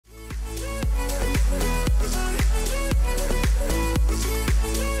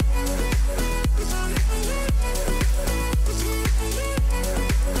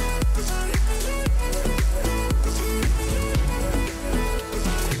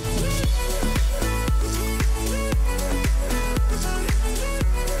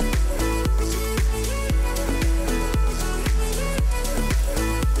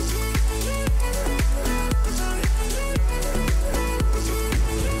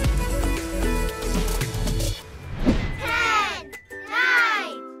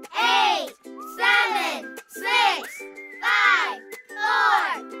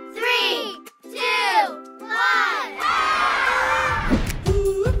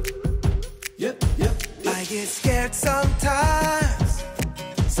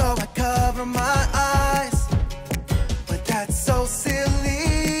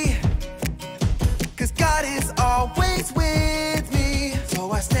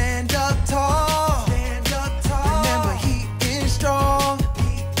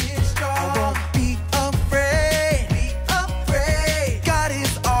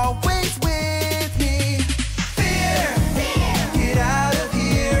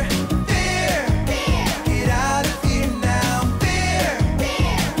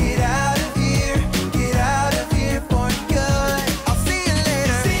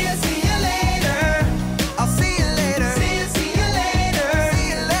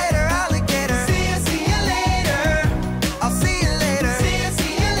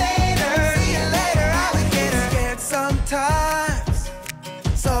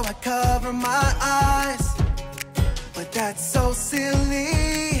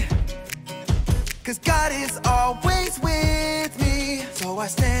'cause God is always with me. So I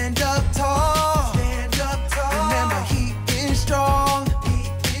stand up tall, remember He is strong,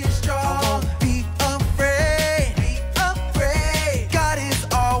 I won't be afraid, God is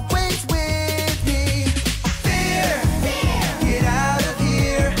always with me. Fear, get out of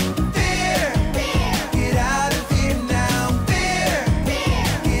here, fear, get out of here now, fear,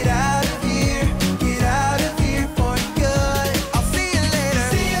 get out of here for good. I'll see you later,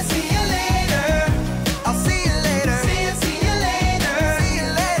 see you later, I'll see you later, see you later,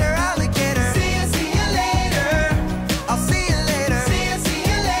 alligator, see you later, I'll see you later, see you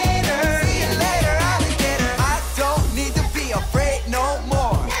later, alligator. I don't need to be afraid no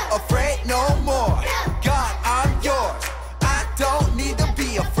more, afraid no more. God, I'm yours. I don't need to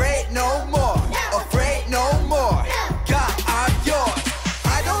be afraid no more, afraid no more. God, I'm yours.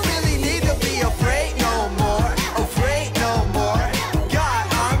 I don't really need to be afraid no more, afraid no more. God,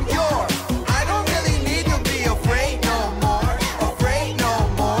 I'm yours. I don't really need to be afraid no more, afraid no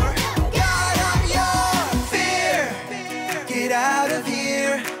more. God, I'm yours. Fear, get out of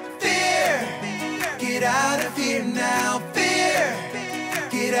here. Fear, get out of here now. Fear,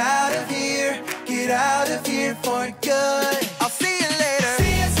 get out of here for good. I'll see you later.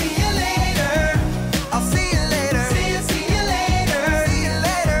 See you later. I'll see you later. See you later.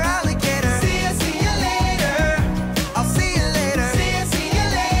 Alligator. See you later. I'll see you later. See you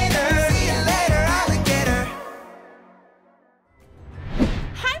later. Alligator.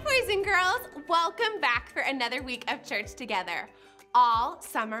 Hi, boys and girls. Welcome back for another week of church together. All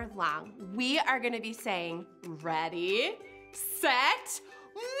summer long, we are going to be saying, ready, set,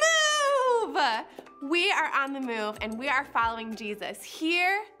 move. We are on the move and we are following Jesus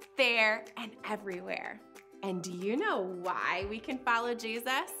here, there, and everywhere. And do you know why we can follow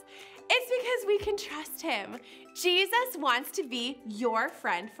Jesus? It's because we can trust Him. Jesus wants to be your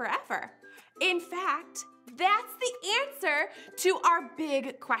friend forever. In fact, that's the answer to our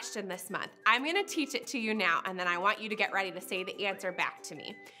big question this month. I'm going to teach it to you now, and then I want you to get ready to say the answer back to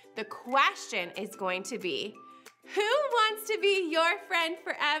me. The question is going to be, who wants to be your friend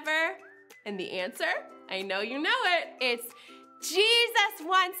forever? And the answer, I know you know it, it's Jesus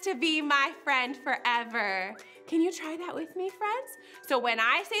wants to be my friend forever. Can you try that with me, friends? So when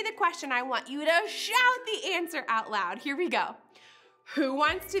I say the question, I want you to shout the answer out loud. Here we go. Who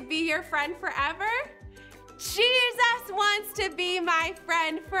wants to be your friend forever? Jesus wants to be my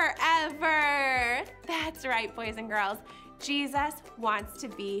friend forever. That's right, boys and girls. Jesus wants to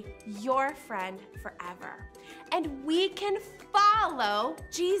be your friend forever. And we can follow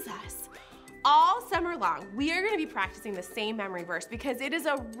Jesus. All summer long, we are going to be practicing the same memory verse because it is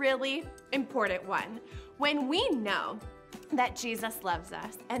a really important one. When we know that Jesus loves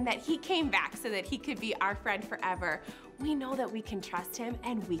us and that He came back so that He could be our friend forever, we know that we can trust Him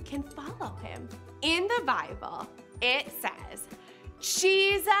and we can follow Him. In the Bible, it says,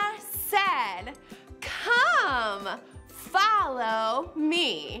 Jesus said, "Come, follow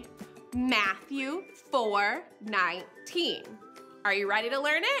me." Matthew 4:19. Are you ready to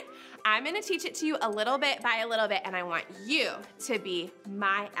learn it? I'm going to teach it to you a little bit by a little bit, and I want you to be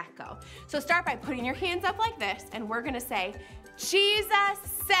my echo. So start by putting your hands up like this, and we're going to say, Jesus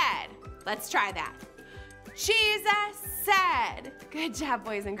said. Let's try that. Jesus said. Good job,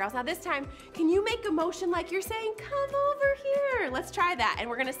 boys and girls. Now this time, can you make a motion like you're saying, come over here? Let's try that. And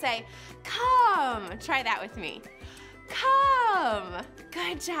we're going to say, come. Try that with me. Come.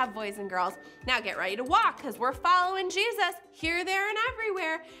 Good job, boys and girls. Now get ready to walk because we're following Jesus here, there, and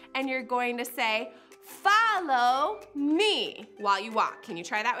everywhere. And you're going to say, follow me while you walk. Can you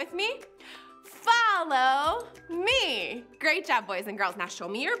try that with me? Follow me. Great job, boys and girls. Now show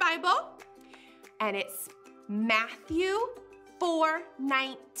me your Bible. And it's Matthew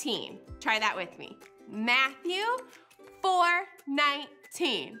 4:19. Try that with me. Matthew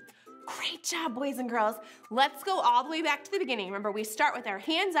 4:19. Great job, boys and girls. Let's go all the way back to the beginning. Remember, we start with our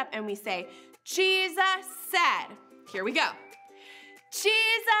hands up and we say, Jesus said. Here we go.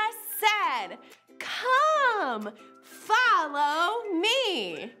 Jesus said, come, follow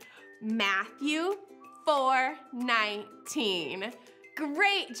me. Matthew 4:19.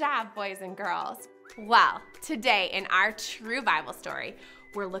 Great job, boys and girls. Well, today in our true Bible story,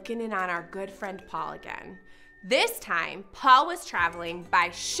 we're looking in on our good friend Paul again. This time, Paul was traveling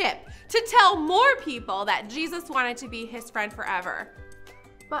by ship to tell more people that Jesus wanted to be his friend forever.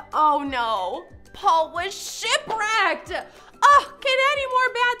 But oh no, Paul was shipwrecked. Oh, can any more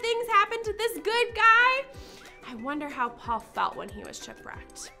bad things happen to this good guy? I wonder how Paul felt when he was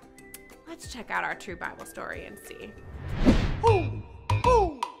shipwrecked. Let's check out our true Bible story and see. You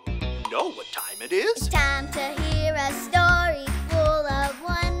know what time it is? It's time to hear a story full of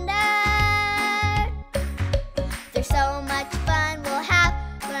wonder.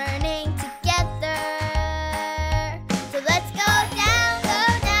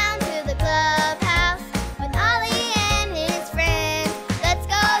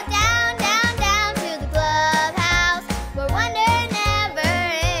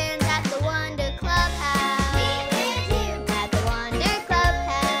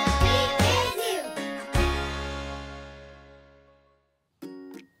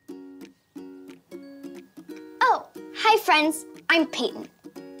 Hi friends, I'm Peyton,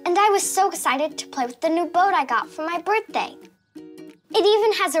 and I was so excited to play with the new boat I got for my birthday. It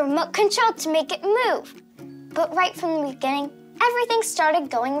even has a remote control to make it move. But right from the beginning, everything started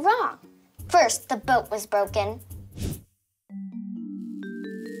going wrong. First, the boat was broken.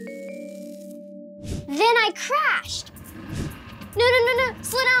 Then I crashed. No,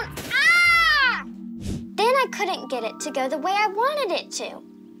 slow down. Ah! Then I couldn't get it to go the way I wanted it to.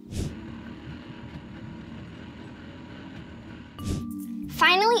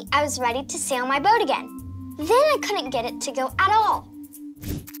 Finally, I was ready to sail my boat again. Then I couldn't get it to go at all.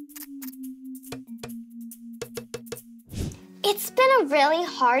 It's been a really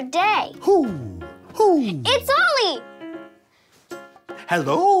hard day. Who? It's Ollie!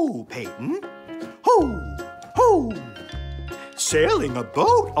 Hello, Peyton. Who? Sailing a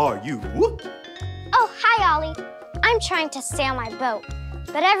boat, are you? Oh, hi, Ollie. I'm trying to sail my boat,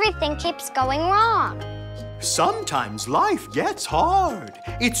 but everything keeps going wrong. Sometimes life gets hard.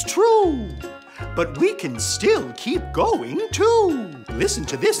 It's true. But we can still keep going, too. Listen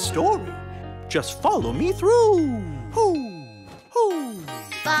to this story. Just follow me through. Who?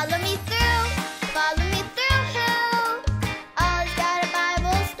 Follow me through, follow me through, who? Ollie's got a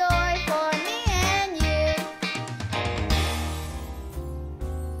Bible story for me and you.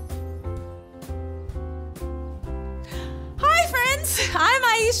 Hi friends, I'm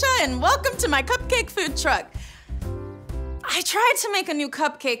Aisha and welcome to my cupcake food truck. I tried to make a new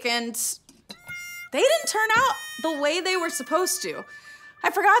cupcake and they didn't turn out the way they were supposed to. I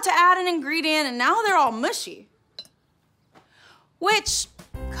forgot to add an ingredient and now they're all mushy. Which,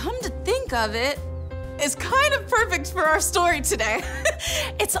 come to think of it, is kind of perfect for our story today.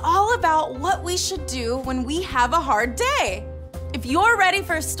 It's all about what we should do when we have a hard day. If you're ready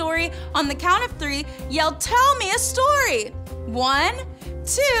for a story, on the count of 3, yell, "Tell me a story." 1,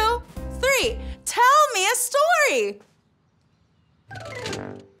 2, 3. Tell me a story.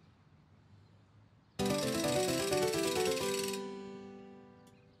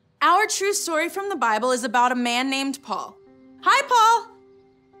 Our true story from the Bible is about a man named Paul. Hi, Paul.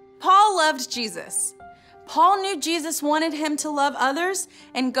 Paul loved Jesus. Paul knew Jesus wanted him to love others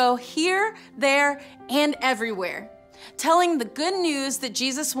and go here, there, and everywhere, telling the good news that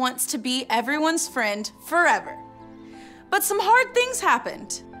Jesus wants to be everyone's friend forever. But some hard things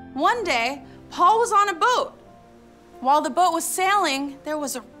happened. One day, Paul was on a boat. While the boat was sailing, there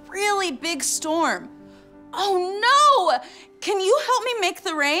was a really big storm. Oh no! Can you help me make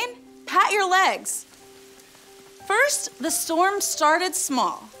the rain? Pat your legs. First, the storm started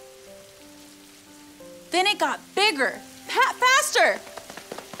small. Then it got bigger. Pat faster!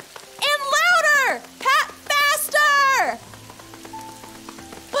 And louder! Pat faster!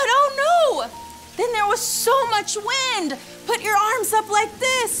 But oh no! Then there was so much wind. Put your arms up like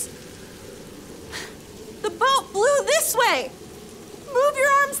this. The boat blew this way. Move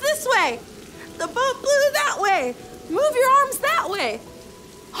your arms this way. The boat blew that way. Move your arms that way.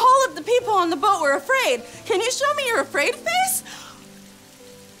 All of the people on the boat were afraid. Can you show me your afraid face?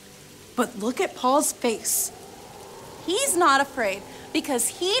 But look at Paul's face. He's not afraid because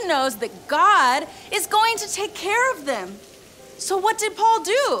he knows that God is going to take care of them. So what did Paul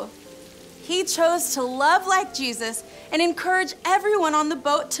do? He chose to love like Jesus and encourage everyone on the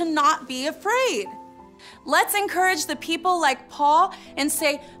boat to not be afraid. Let's encourage the people like Paul and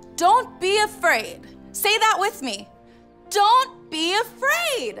say, "Don't be afraid." Say that with me. Don't be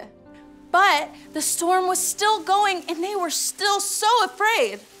afraid. But the storm was still going and they were still so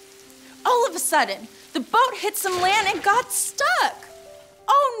afraid. All of a sudden, the boat hit some land and got stuck.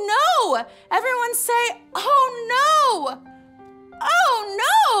 Oh no! Everyone say, "Oh no! Oh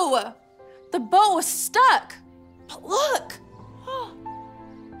no!" The boat was stuck. But look,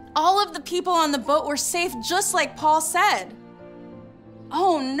 all of the people on the boat were safe just like Paul said.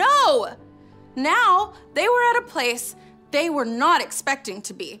 Oh no! Now they were at a place they were not expecting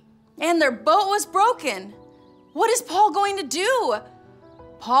to be, and their boat was broken. What is Paul going to do?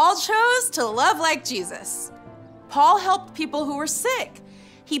 Paul chose to love like Jesus. Paul helped people who were sick.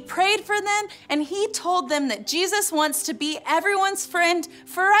 He prayed for them, and he told them that Jesus wants to be everyone's friend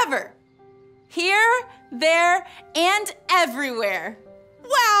forever. Here, there, and everywhere.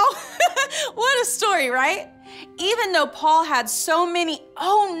 Wow, what a story, right? Even though Paul had so many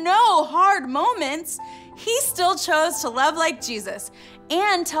oh no hard moments, he still chose to love like Jesus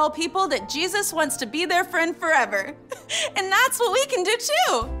and tell people that Jesus wants to be their friend forever. And that's what we can do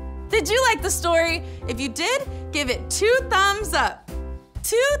too. Did you like the story? If you did, give it 2 thumbs up.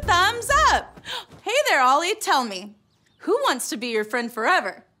 2 thumbs up. Hey there, Ollie, tell me, who wants to be your friend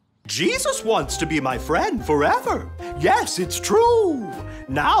forever? Jesus wants to be my friend forever. Yes, it's true.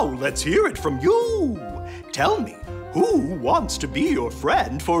 Now let's hear it from you. Tell me, Who wants to be your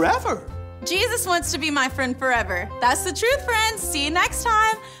friend forever? Jesus wants to be my friend forever. That's the truth, friends. See you next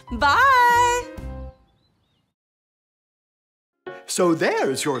time. Bye. So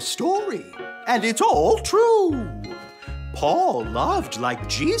there's your story, and it's all true. Paul loved like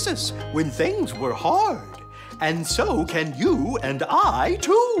Jesus when things were hard, and so can you and I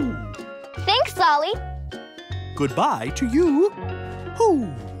too. Thanks, Ollie. Goodbye to you. Hoo,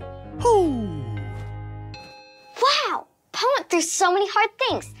 hoo. Wow, Paul went through so many hard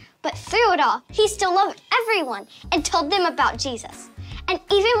things, but through it all, he still loved everyone and told them about Jesus. And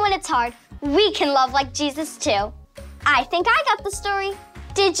even when it's hard, we can love like Jesus too. I think I got the story.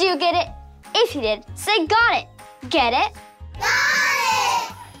 Did you get it? If you did, say got it. Get it?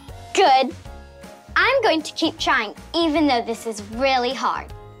 Got it! Good. I'm going to keep trying, even though this is really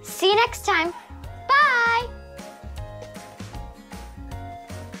hard. See you next time. Bye!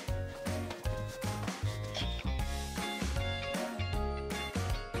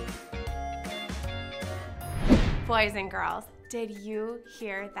 Boys and girls, did you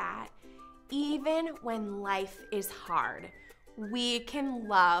hear that? Even when life is hard, we can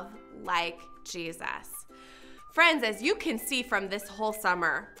love like Jesus. Friends, as you can see from this whole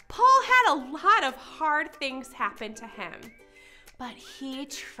summer, Paul had a lot of hard things happen to him, but he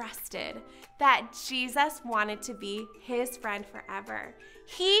trusted that Jesus wanted to be his friend forever.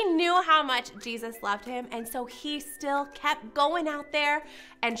 He knew how much Jesus loved him, and so he still kept going out there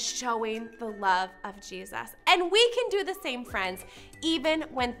and showing the love of Jesus. And we can do the same, friends, even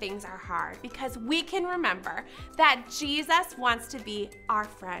when things are hard, because we can remember that Jesus wants to be our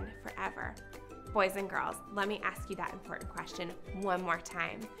friend forever. Boys and girls, let me ask you that important question one more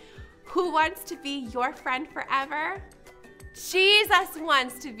time. Who wants to be your friend forever? Jesus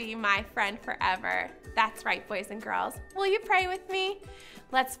wants to be my friend forever. That's right, boys and girls. Will you pray with me?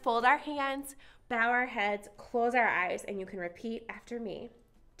 Let's fold our hands, bow our heads, close our eyes, and you can repeat after me.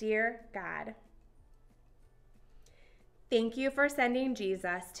 Dear God, thank you for sending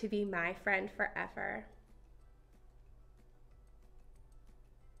Jesus to be my friend forever.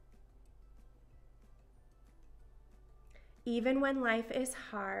 Even when life is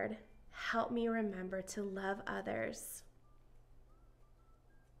hard, help me remember to love others.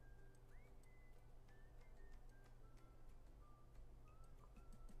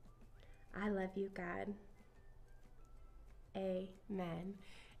 I love you, God. Amen.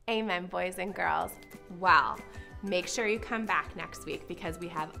 Amen, boys and girls. Well, make sure you come back next week because we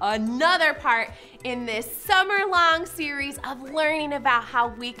have another part in this summer-long series of learning about how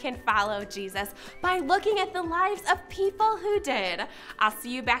we can follow Jesus by looking at the lives of people who did. I'll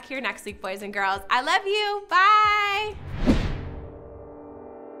see you back here next week, boys and girls. I love you. Bye.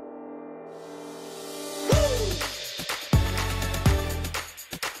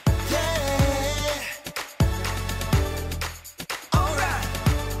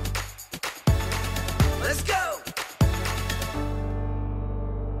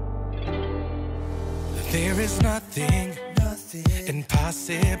 There is nothing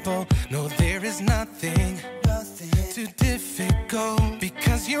impossible. No, there is nothing too difficult.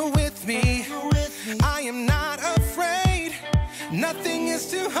 Because you're with me, I am not afraid. Nothing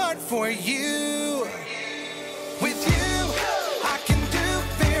is too hard for you. With you, I can do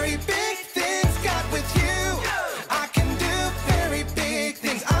very big things. God, with you, I can do very big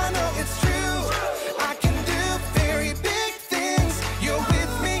things. I know it's true. I can do very big things. You're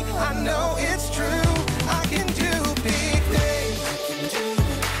with me, I know it's true.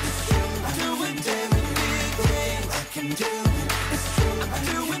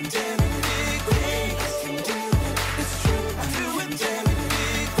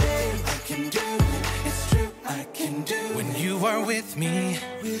 With me,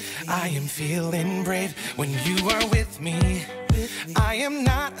 I am feeling brave. When you are with me, I am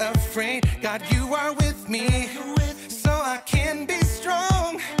not afraid. God, you are with me, so I can be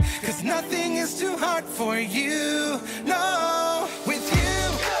strong. 'Cause nothing is too hard for you, no.